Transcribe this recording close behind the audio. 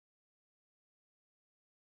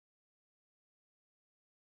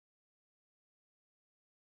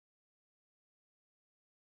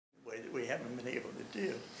that we haven't been able to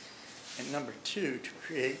do. And number two, to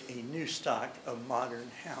create a new stock of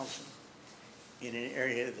modern housing in an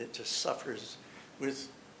area that just suffers with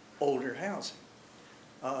older housing.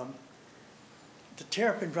 The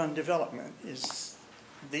Terrapin Run development is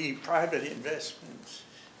the private investment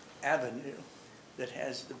avenue that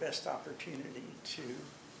has the best opportunity to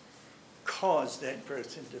cause that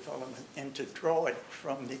growth and development and to draw it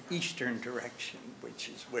from the eastern direction, which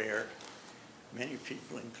is where many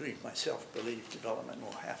people, including myself, believe development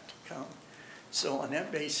will have to come. So on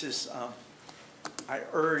that basis, I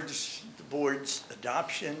urge the board's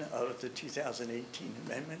adoption of the 2018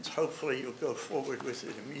 amendments. Hopefully you'll go forward with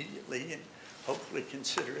it immediately and hopefully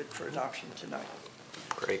consider it for adoption tonight.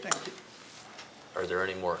 Great. Thank you. Are there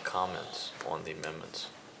any more comments on the amendments?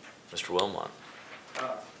 Mr. Wilmot.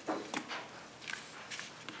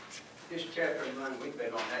 This Terrapin Run, we've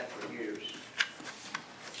been on that for years.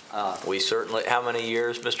 We certainly, how many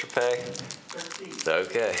years, Mr. Pay? 13.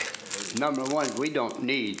 Okay. Number one, we don't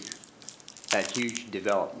need that huge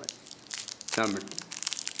development. Number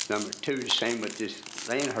two, the same with this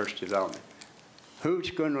Landhurst development.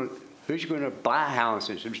 Who's gonna buy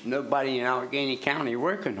houses? There's nobody in Allegany County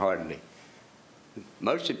working hardly.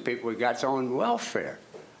 Most of the people we got's on welfare.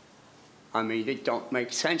 I mean, it don't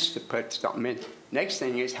make sense to put something in. Next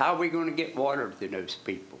thing is, how are we going to get water to those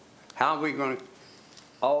people? How are we going to,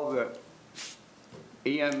 all the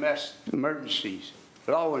EMS emergencies,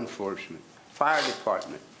 law enforcement, fire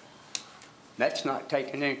department, that's not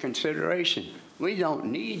taken into consideration. We don't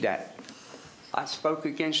need that. I spoke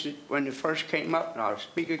against it when it first came up, and I'll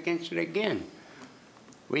speak against it again.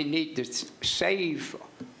 We need to save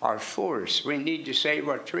our forests. We need to save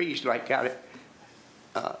our trees like out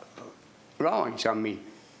at Rawlings. I mean,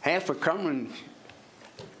 half of Cumberland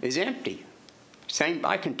is empty. Same,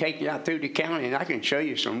 I can take you out through the county and I can show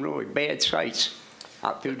you some really bad sites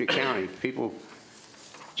out through the county. People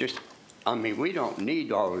just, I mean, we don't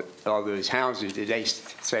need all those houses that they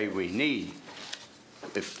say we need.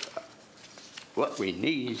 What we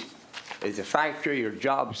need is a factory or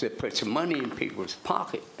jobs that put some money in people's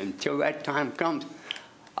pocket. Until that time comes,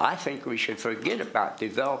 I think we should forget about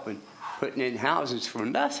developing, putting in houses for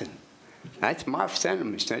nothing. That's my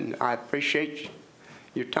sentiments, and I appreciate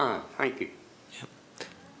your time. Thank you. Yep.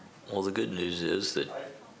 Well, the good news is that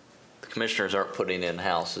the commissioners aren't putting in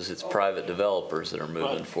houses. It's private developers that are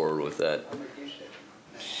moving forward with that.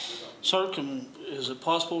 Sir, is it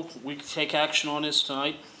possible we can take action on this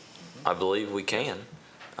tonight? I believe we can.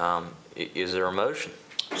 Is there a motion?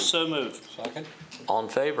 So moved. Second. All in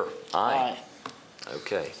favor? Aye. Aye.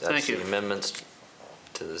 Okay, that's Thank you. the amendments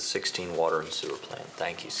to the 16 water and sewer plan.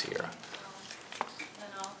 Thank you, Sierra. And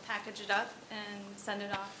I'll package it up and send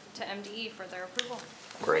it off to MDE for their approval.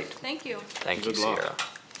 Great. Thank you. Thank you, Good luck. Sierra.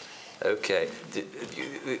 Okay,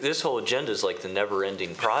 this whole agenda is like the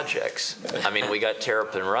never-ending projects. I mean, we got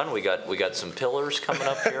Terrapin Run, we got some pillars coming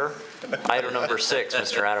up here. Item number 6,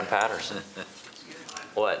 Mr. Adam Patterson.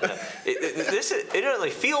 What? It only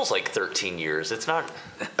feels like 13 years. It's not.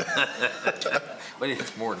 But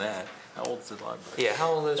it's more than that. How old is the library? Yeah,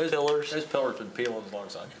 how old are those pillars? Those pillars been peeling as long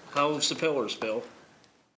as I can. How old's the pillars, Bill?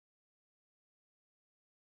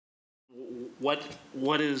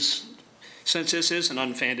 What is, since this is an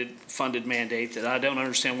unfunded mandate that I don't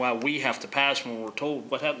understand why we have to pass when we're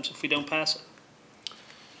told, what happens if we don't pass it?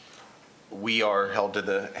 We are held to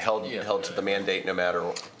the mandate no matter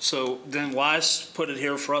what. So then why put it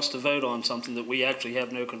here for us to vote on something that we actually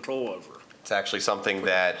have no control over? It's actually something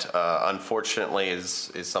that unfortunately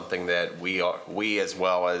is something that we as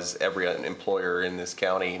well as every employer in this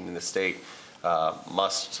county and in the state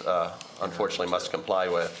unfortunately must comply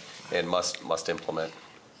with and must implement.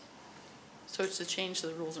 So it's to change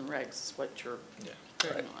the rules and regs is what you're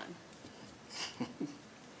voting on.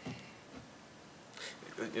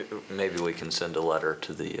 Maybe we can send a letter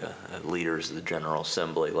to the leaders of the General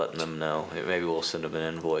Assembly, letting them know. Maybe we'll send them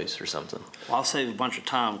an invoice or something. Well, I'll save a bunch of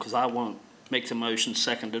time because I won't make the motion,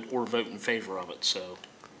 second it, or vote in favor of it. So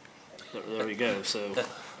there we go. So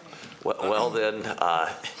well then,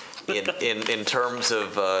 in terms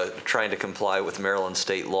of trying to comply with Maryland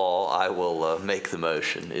state law, I will make the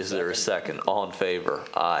motion. Is there a second? All in favor?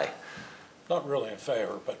 Aye. Not really in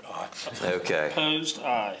favor, but aye. Okay. Opposed?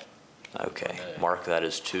 Aye. Okay. Mark that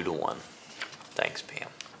as 2-1. Thanks, Pam.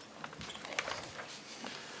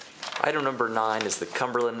 Item number 9 is the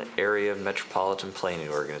Cumberland Area Metropolitan Planning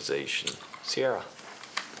Organization. Sierra.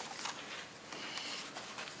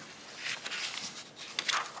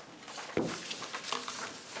 You're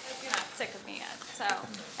not sick of me yet. So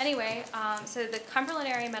anyway, so the Cumberland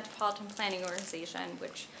Area Metropolitan Planning Organization,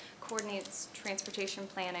 which coordinates transportation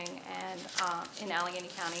planning and in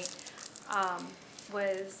Allegany County,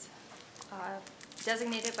 was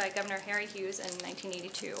designated by Governor Harry Hughes in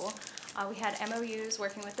 1982. We had MOUs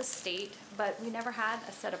working with the state, but we never had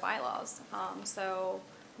a set of bylaws. So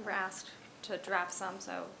we were asked to draft some,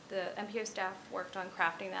 so the MPO staff worked on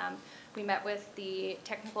crafting them. We met with the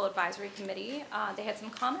Technical Advisory Committee. They had some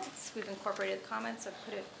comments. We've incorporated the comments. I've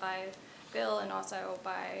put it by Bill and also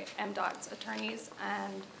by MDOT's attorneys.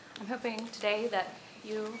 And I'm hoping today that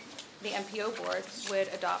you, the MPO board, would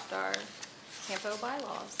adopt our CAMPO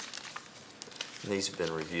bylaws. These have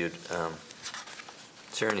been reviewed.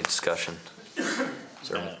 Is there any discussion? Is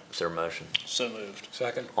there a motion? So moved.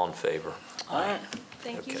 Second. All in favor?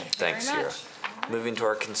 Thank you Okay, very thanks, much. Sierra. Moving to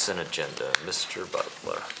our consent agenda, Mr.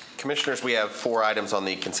 Butler. Commissioners, we have 4 items on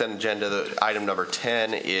the consent agenda. Item number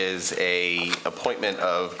 10 is a appointment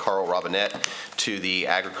of Carl Robinette to the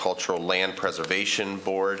Agricultural Land Preservation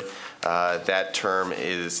Board. That term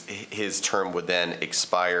is, his term would then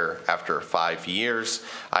expire after 5 years.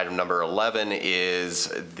 Item number 11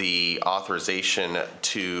 is the authorization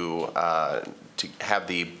to have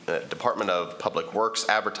the Department of Public Works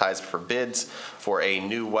advertise for bids for a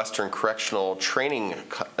new Western Correctional Training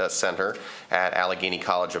Center at Allegany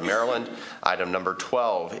College of Maryland. Item number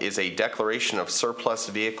 12 is a declaration of surplus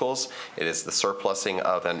vehicles. It is the surplusing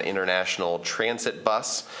of an international transit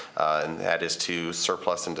bus, and that is to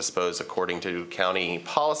surplus and dispose according to county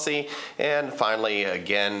policy. And finally,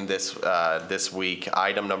 again, this week,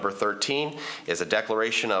 item number 13 is a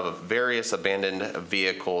declaration of various abandoned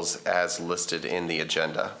vehicles as listed in the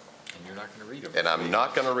agenda. And you're not going to read them. And I'm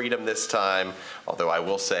not going to read them this time, although I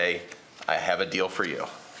will say I have a deal for you.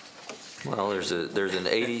 Well, there's an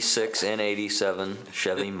 86 and 87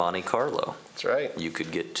 Chevy Monte Carlo. That's right. You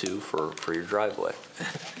could get 2 for your driveway.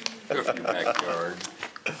 Your backyard.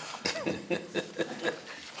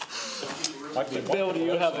 Bill, do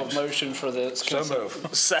you have a motion for this? So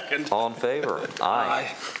moved. Second. All in favor?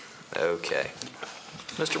 Aye. Okay.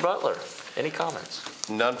 Mr. Butler, any comments?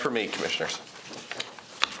 None for me, Commissioners.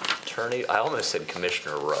 Attorney, I almost said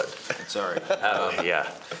Commissioner Rudd. Sorry. Oh, yeah.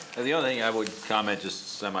 The only thing I would comment,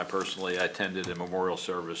 just semi-personally, I attended a memorial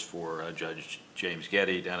service for Judge James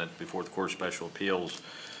Getty down before the Court of Special Appeals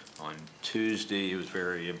on Tuesday. It was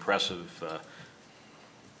very impressive.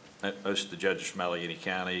 Most of the judges from Allegany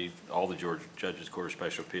County, all the Georgia judges, Court of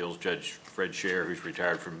Special Appeals, Judge Fred Scher, who's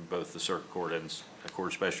retired from both the Circuit Court and the Court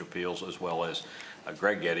of Special Appeals, as well as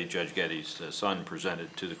Greg Getty, Judge Getty's son,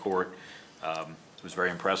 presented to the court. It was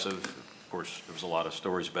very impressive. Of course, there was a lot of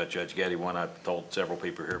stories about Judge Getty. One I've told several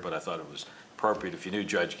people here, but I thought it was appropriate if you knew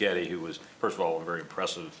Judge Getty, who was, first of all, a very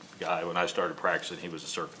impressive guy. When I started practicing, he was a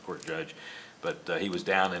circuit court judge, but he was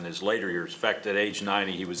down in his later years. In fact, at age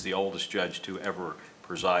 90, he was the oldest judge to ever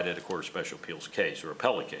preside at a Court of Special Appeals case, or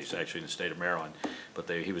appellate case, actually, in the state of Maryland. But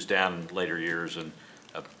he was down in later years, and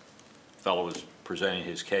a fellow was presenting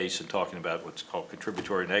his case and talking about what's called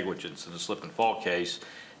contributory negligence in the slip and fall case.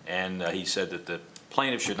 And he said that the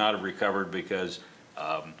plaintiff should not have recovered because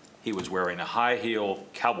he was wearing a high-heel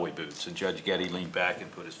cowboy boots. And Judge Getty leaned back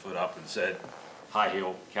and put his foot up and said,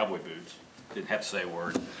 high-heel cowboy boots. Didn't have to say a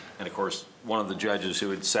word. And of course, one of the judges who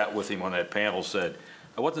had sat with him on that panel said,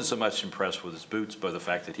 I wasn't so much impressed with his boots, but the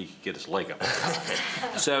fact that he could get his leg up.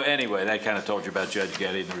 So anyway, that kind of told you about Judge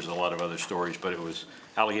Getty, and there was a lot of other stories, but it was,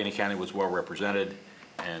 Allegany County was well represented,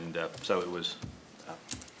 and so it was,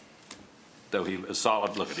 though he a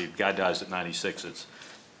solid, look, the guy dies at 96,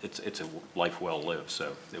 it's a life well lived,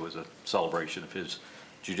 so it was a celebration of his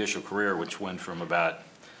judicial career, which went from about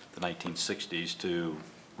the 1960s to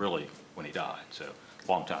really when he died, so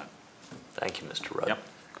long time. Thank you, Mr. Rudd. Yep.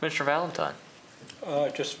 Commissioner Valentine.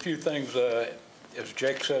 Just a few things. As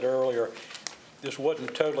Jake said earlier, this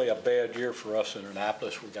wasn't totally a bad year for us in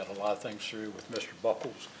Annapolis. We got a lot of things through with Mr.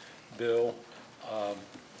 Buckles' bill.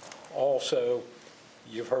 Also,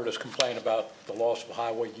 you've heard us complain about the loss of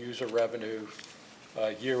highway user revenue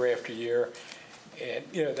year after year. And,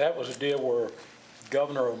 you know, that was a deal where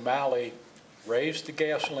Governor O'Malley raised the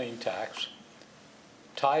gasoline tax,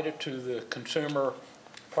 tied it to the consumer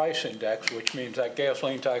price index, which means that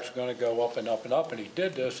gasoline tax is going to go up and up and up, and he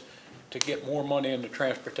did this to get more money in the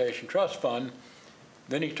Transportation Trust Fund.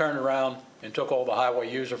 Then he turned around and took all the highway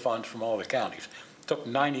user funds from all the counties, took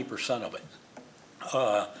 90% of it.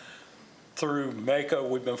 Through MACO,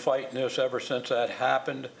 we've been fighting this ever since that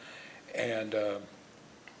happened, and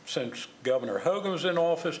since Governor Hogan was in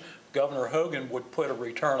office, Governor Hogan would put a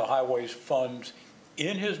return of highways funds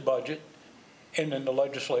in his budget, and then the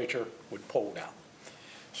legislature would pull it out.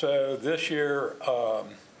 So this year,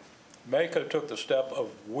 MACO took the step of,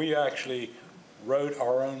 we actually wrote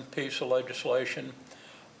our own piece of legislation.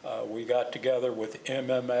 We got together with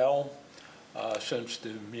MML, since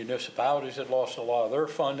the municipalities had lost a lot of their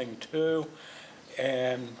funding too.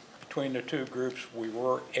 And between the two groups, we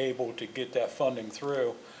were able to get that funding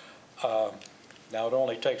through. Now, it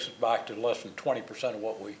only takes us back to less than 20% of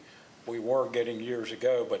what we were getting years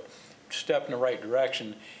ago, but step in the right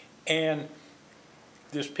direction. And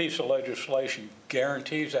this piece of legislation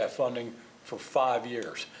guarantees that funding for 5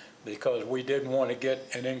 years, because we didn't want to get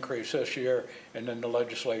an increase this year and then the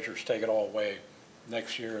legislatures take it all away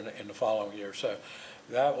next year and the following year. So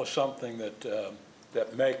that was something that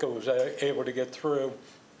that MACO was able to get through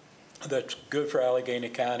that's good for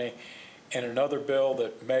Allegany County. And another bill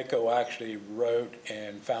that MACO actually wrote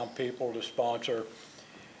and found people to sponsor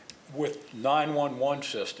with 911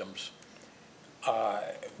 systems,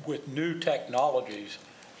 with new technologies.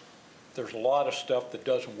 There's a lot of stuff that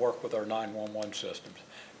doesn't work with our 911 systems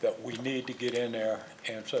that we need to get in there.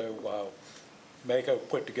 And so MACO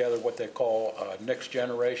put together what they call a next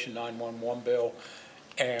generation 911 bill.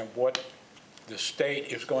 And what the state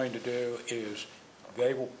is going to do is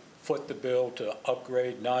they will foot the bill to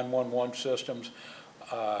upgrade 911 systems.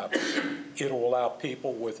 It'll allow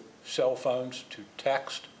people with cell phones to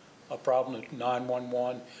text a problem at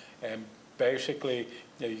 911, and basically,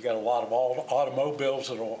 you got a lot of automobiles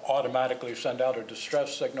that will automatically send out a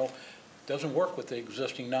distress signal. Doesn't work with the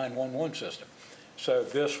existing 911 system. So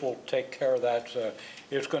this will take care of that. So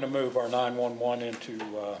it's going to move our 911 into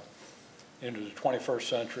the 21st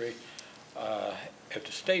century at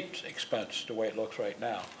the state's expense, the way it looks right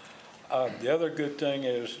now. The other good thing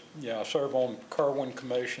is, I serve on Kerwin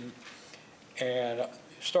Commission, and it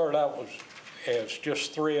started out as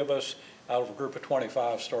just 3 of us out of a group of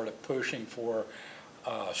 25 started pushing for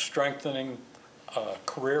strengthening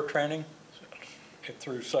career training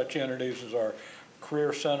through such entities as our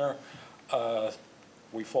Career Center.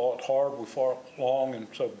 We fought hard, we fought long, and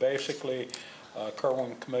so basically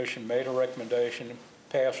Kerwin Commission made a recommendation,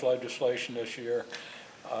 passed legislation this year.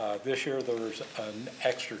 This year there was an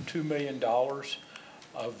extra $2 million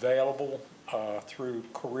available through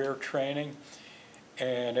career training.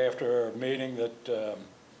 And after a meeting that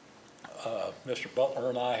Mr. Butler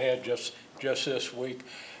and I had just this week,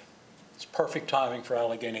 it's perfect timing for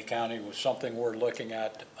Allegany County. It was something we're looking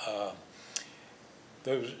at. I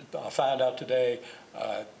found out today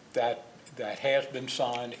that has been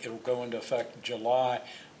signed. It'll go into effect in July,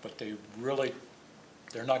 but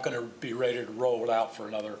they're not going to be ready to roll it out for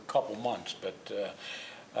another couple months. But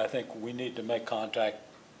I think we need to make contact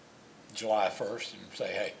July 1st and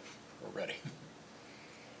say, hey, we're ready.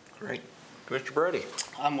 Great. Mr. Brody.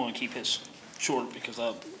 I'm going to keep this short because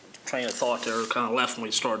I've train of thought there kind of left when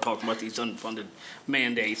we started talking about these unfunded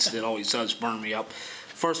mandates that always does burn me up.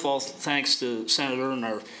 First of all, thanks to Senator and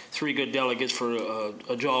our 3 good delegates for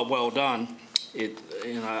a job well done.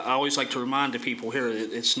 And I always like to remind the people here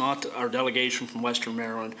that it's not our delegation from Western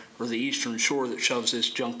Maryland or the Eastern Shore that shoves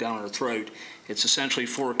this junk down our throat. It's essentially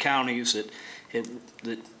 4 counties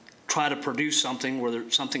that try to produce something where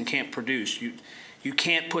something can't produce. You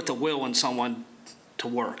can't put the will in someone to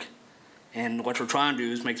work. And what we're trying to do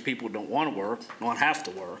is make the people who don't want to work not have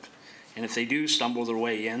to work. And if they do stumble their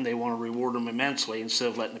way in, they want to reward them immensely instead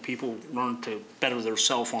of letting the people learn to better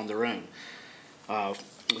themselves on their own.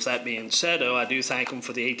 With that being said, though, I do thank them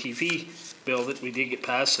for the ATV bill that we did get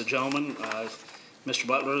passed. The gentleman, Mr.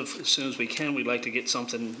 Butler, as soon as we can, we'd like to get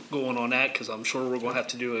something going on that because I'm sure we're going to have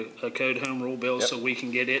to do a code home rule bill so we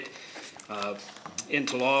can get it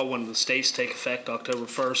into law when the states take effect October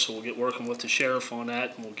 1st. So we'll get working with the sheriff on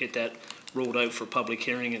that, and we'll get that rolled out for public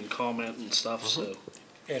hearing and comment and stuff. So.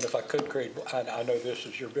 And if I could create, I know this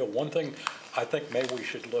is your bill, one thing I think maybe we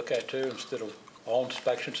should look at too, instead of all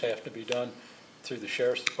inspections have to be done through the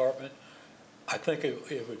Sheriff's Department, I think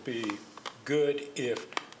it would be good if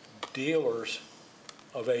dealers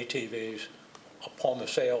of ATVs, upon the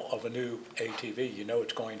sale of a new ATV,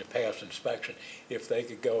 it's going to pass inspection, if they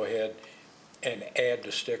could go ahead and add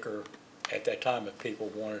the sticker at that time if people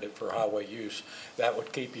wanted it for highway use. That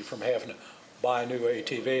would keep you from having to buy a new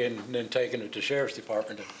ATV and then taking it to the Sheriff's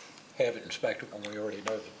Department to have it inspected when we already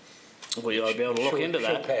know that. We ought to be able to look into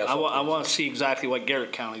that. I want to see exactly what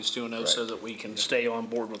Garrett County is doing, though, so that we can stay on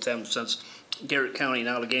board with them, since Garrett County and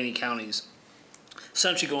Allegany counties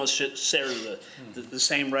essentially going to share the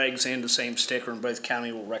same regs and the same sticker, and both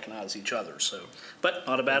counties will recognize each other. So, but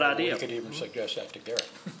not a bad idea. We could even suggest that to Garrett.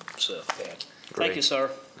 So, thank you, sir.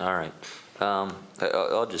 All right.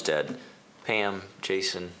 I'll just add, Pam,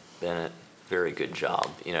 Jason, Bennett, very good job.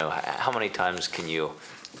 How many times can you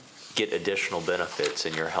get additional benefits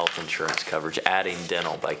in your health insurance coverage, adding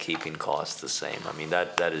dental by keeping costs the same? I mean,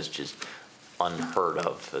 that is just unheard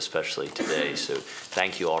of, especially today. So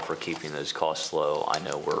thank you all for keeping those costs low. I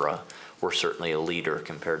know we're certainly a leader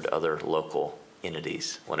compared to other local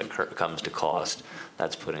entities when it comes to cost.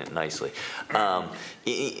 That's putting it nicely.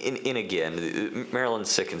 And again, Maryland's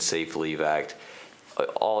Sick and Safe Leave Act,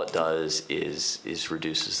 all it does is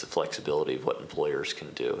reduces the flexibility of what employers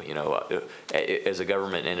can do. You know, as a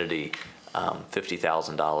government entity,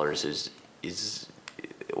 $50,000 is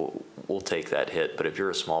we'll take that hit. But if you're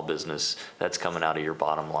a small business, that's coming out of your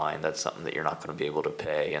bottom line. That's something that you're not going to be able to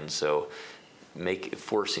pay. And so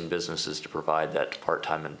forcing businesses to provide that to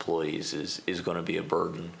part-time employees is going to be a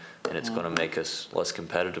burden, and it's going to make us less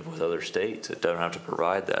competitive with other states that don't have to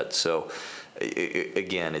provide that. So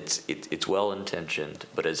again, it's well-intentioned,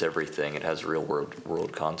 but as everything, it has real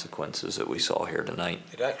world consequences that we saw here tonight.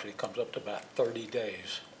 It actually comes up to about 30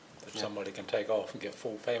 days that somebody can take off and get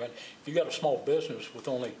full payment. If you got a small business with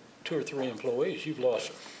only 2 or 3 employees, you've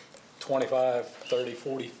lost 25, 30,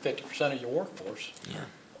 40, 50% of your workforce. Yeah.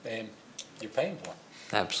 And you're paying for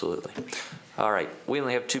it. Absolutely. All right, we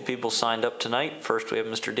only have 2 people signed up tonight. First, we have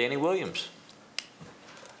Mr. Danny Williams.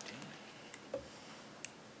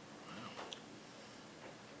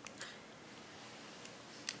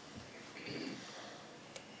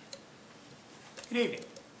 Good evening.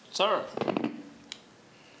 Sir.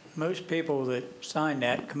 Most people that sign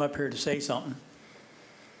that come up here to say something.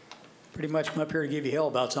 Pretty much come up here to give you hell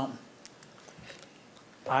about something.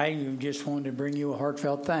 I just wanted to bring you a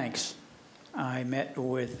heartfelt thanks. I met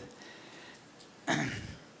with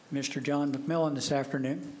Mr. John McMillan this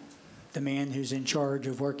afternoon, the man who's in charge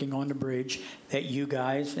of working on the bridge that you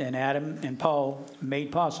guys and Adam and Paul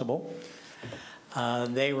made possible.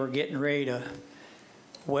 They were getting ready to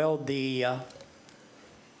weld the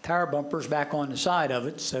tire bumpers back on the side of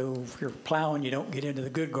it, so if you're plowing, you don't get into the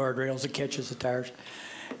good guardrails that catches the tires.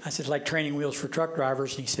 I said, like training wheels for truck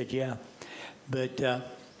drivers, and he said, yeah. But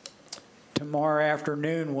tomorrow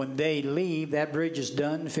afternoon when they leave, that bridge is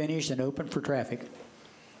done, finished, and open for traffic.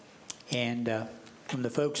 And from the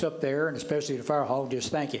folks up there, and especially the fire hall, just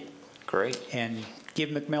thank you. Great. And give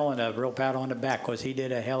McMillan a real pat on the back, because he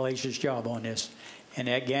did a hellacious job on this. And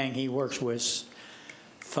that gang he works with,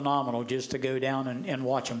 phenomenal, just to go down and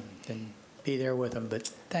watch them and be there with them. But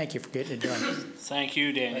thank you for getting it done. Thank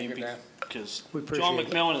you, Danny, because We John appreciate it.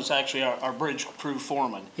 McMillan is actually our bridge crew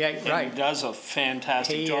foreman. Yeah, and right. he does a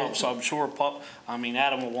fantastic job, so I'm sure,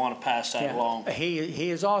 Adam will want to pass that along. He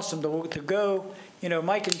is awesome to go. You know,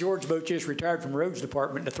 Mike and George both just retired from roads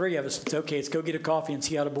department. The 3 of us, it's okay, let's go get a coffee and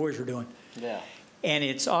see how the boys are doing. Yeah. And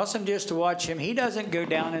it's awesome just to watch him. He doesn't go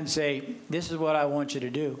down and say, this is what I want you to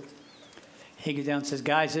do. He goes down and says,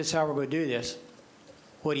 guys, this is how we're going to do this.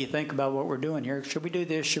 What do you think about what we're doing here? Should we do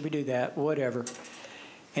this? Should we do that? Whatever.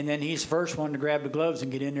 And then he's the first one to grab the gloves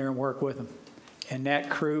and get in there and work with them. And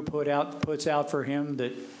that crew puts out for him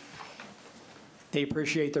that they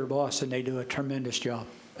appreciate their boss and they do a tremendous job.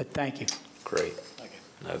 But thank you. Great.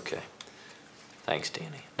 Okay. Thanks,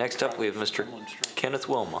 Danny. Next up, we have Mr. Kenneth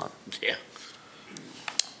Wilmot. Yeah.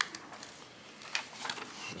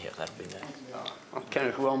 Yeah, that'd be next. I'm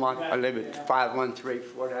Kenneth Wilmot. I live at 513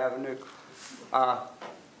 Fort Avenue.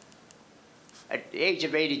 At the age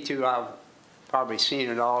of 82, I've probably seen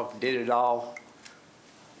it all, did it all.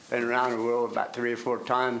 Been around the world about 3 or 4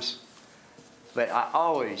 times. But I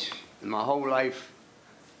always, in my whole life,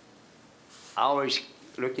 I always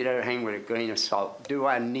look at everything with a grain of salt. Do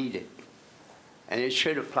I need it? And it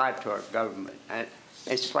should apply to our government. And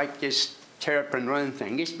it's like this tear up and run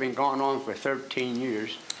thing. It's been going on for 13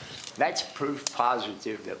 years. That's proof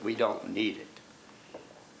positive that we don't need it.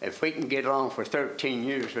 If we can get along for 13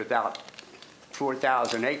 years without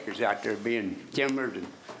 4,000 acres out there being timbered and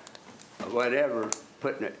whatever,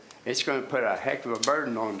 it's going to put a heck of a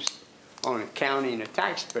burden on the county and the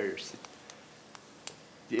taxpayers,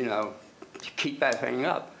 you know, to keep that thing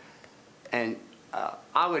up. And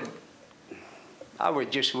I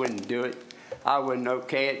just wouldn't do it. I wouldn't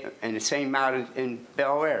okay it. And the same out in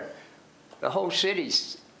Bel Air. The whole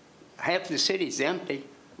city's, half the city's empty.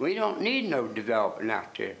 We don't need no development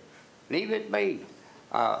out there. Leave it be.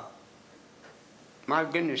 My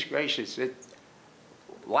goodness gracious,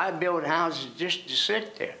 why build houses just to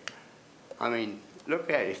sit there? I mean, look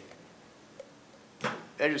at it.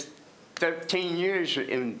 There's 13 years,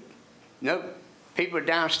 and no people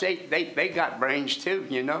downstate, they got brains too,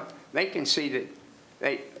 you know. They can see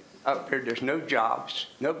that up here there's no jobs,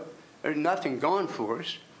 there's nothing going for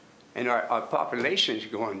us, and our population is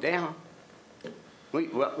going down.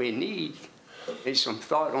 What we need is some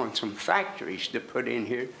thought on some factories to put in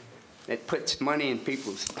here that puts money in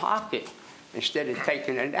people's pocket instead of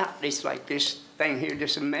taking it out. It's like this thing here,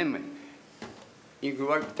 this amendment. You can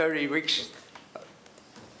work 30 weeks.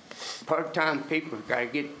 Part-time people got to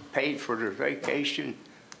get paid for their vacation.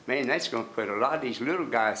 man, that's gonna put a lot of these little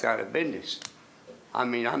guys out of business. I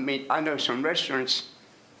know some restaurants,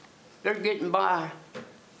 they're getting by.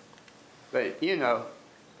 But, you know,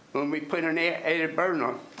 when we put an added burden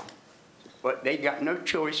on, but they got no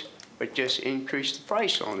choice but just increase the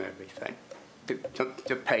price on everything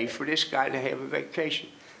to pay for this guy to have a vacation.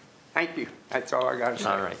 Thank you. That's all I got to say.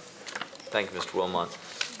 All right. Thank you, Mr. Wilmot.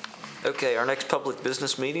 Okay, our next public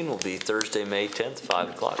business meeting will be Thursday, May 10th, 5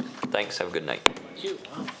 o'clock. Thanks. Have a good night. Thank you.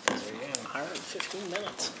 Wow, there you go. 115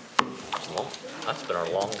 minutes. That's been our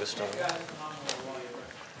longest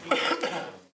one.